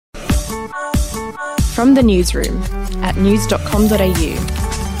From the newsroom at news.com.au.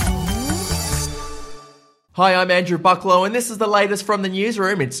 Hi, I'm Andrew Bucklow, and this is the latest from the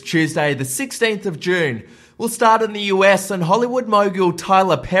newsroom. It's Tuesday, the 16th of June. We'll start in the US, and Hollywood mogul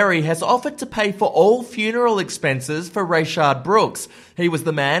Tyler Perry has offered to pay for all funeral expenses for Rayshard Brooks. He was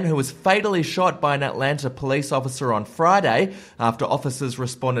the man who was fatally shot by an Atlanta police officer on Friday after officers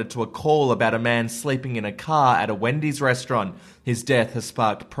responded to a call about a man sleeping in a car at a Wendy's restaurant. His death has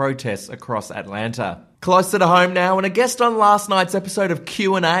sparked protests across Atlanta. Closer to home now, and a guest on last night's episode of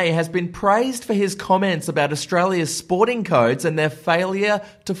Q&A has been praised for his comments about Australia's sporting codes and their failure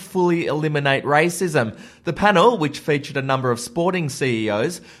to fully eliminate racism. The panel, which featured a number of sporting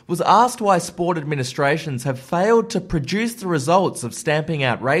CEOs, was asked why sport administrations have failed to produce the results of stamping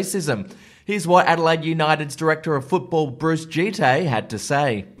out racism. Here's what Adelaide United's Director of Football, Bruce Gite, had to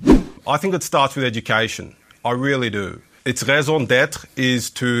say. I think it starts with education. I really do. Its raison d'etre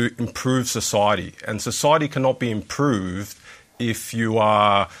is to improve society, and society cannot be improved if you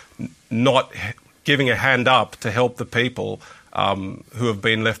are not giving a hand up to help the people who have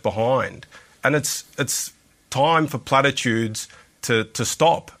been left behind. And it's time for platitudes to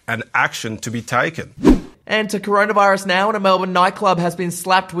stop and action to be taken. And to coronavirus now, and a Melbourne nightclub has been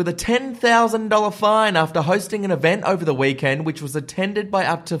slapped with a $10,000 fine after hosting an event over the weekend which was attended by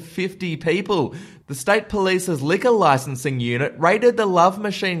up to 50 people. The State Police's liquor licensing unit raided the Love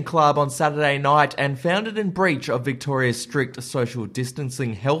Machine Club on Saturday night and found it in breach of Victoria's strict social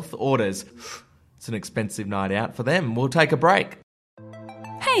distancing health orders. It's an expensive night out for them. We'll take a break.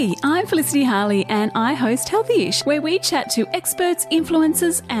 Hey, I'm Felicity Harley and I host Healthyish, where we chat to experts,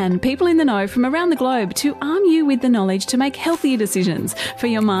 influencers and people in the know from around the globe to arm you with the knowledge to make healthier decisions for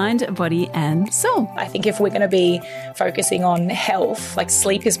your mind, body and soul. I think if we're going to be focusing on health, like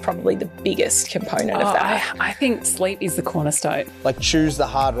sleep is probably the biggest component of that. I think sleep is the cornerstone. Like choose the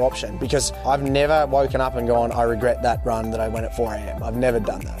harder option, because I've never woken up and gone, I regret that run that I went at 4 a.m. I've never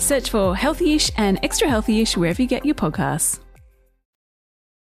done that. Search for Healthyish and Extra Healthyish wherever you get your podcasts.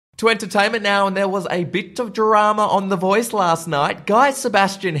 To entertainment now, and there was a bit of drama on The Voice last night. Guy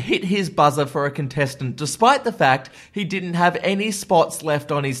Sebastian hit his buzzer for a contestant despite the fact he didn't have any spots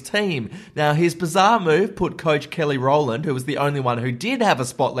left on his team. Now, his bizarre move put coach Kelly Rowland, who was the only one who did have a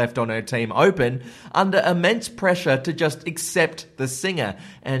spot left on her team open, under immense pressure to just accept the singer,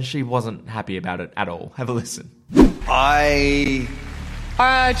 and she wasn't happy about it at all. Have a listen.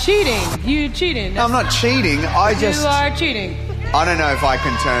 Cheating. You cheating. I'm not cheating. You are cheating. I don't know if I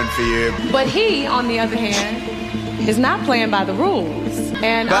can turn for you. But he, on the other hand, is not playing by the rules.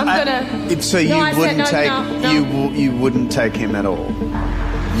 And but I'm gonna. So you wouldn't take him at all.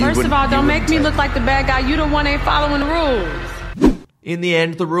 First of all, don't make me look like the bad guy. You the one ain't following the rules. In the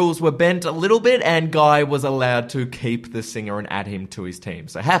end, the rules were bent a little bit and Guy was allowed to keep the singer and add him to his team.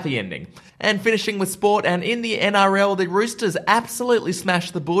 So happy ending. And finishing with sport, and in the NRL, the Roosters absolutely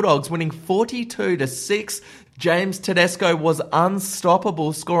smashed the Bulldogs, winning 42-6. James Tedesco was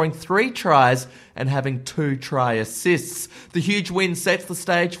unstoppable, scoring 3 tries and having 2 try assists. The huge win sets the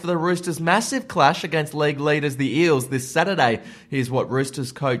stage for the Roosters' massive clash against league leaders the Eels this Saturday. Here's what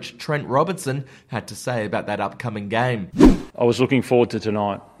Roosters coach Trent Robertson had to say about that upcoming game. I was looking forward to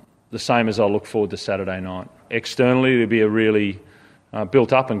tonight, the same as I look forward to Saturday night. Externally, it'll be a really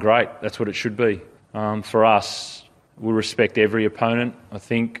built up and great. That's what it should be. For us, we'll respect every opponent, I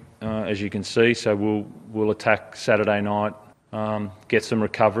think, as you can see. So we'll attack Saturday night, get some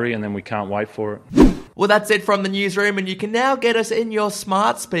recovery, and then we can't wait for it. Well, that's it from the newsroom, and you can now get us in your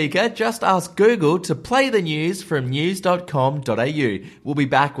smart speaker. Just ask Google to play the news from news.com.au. We'll be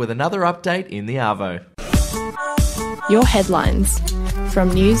back with another update in the Arvo. Your headlines from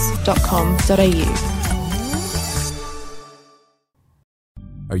news.com.au.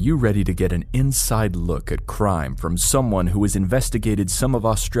 Are you ready to get an inside look at crime from someone who has investigated some of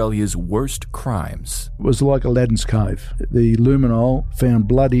Australia's worst crimes? It was like Aladdin's Cave. The luminol found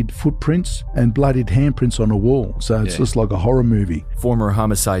bloodied footprints and bloodied handprints on a wall, so it's just like a horror movie. Former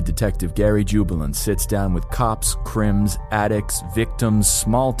homicide detective Gary Jubilant sits down with cops, crims, addicts, victims,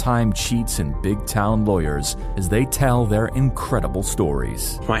 small-time cheats, and big-town lawyers as they tell their incredible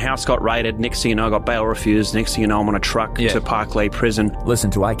stories. My house got raided. Next thing you know, I got bail refused. Next thing you know, I'm on a truck to Parkleigh Prison. Listen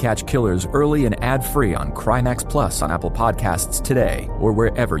to I Catch Killers early and ad-free on Crimex Plus on Apple Podcasts today or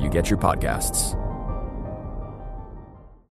wherever you get your podcasts.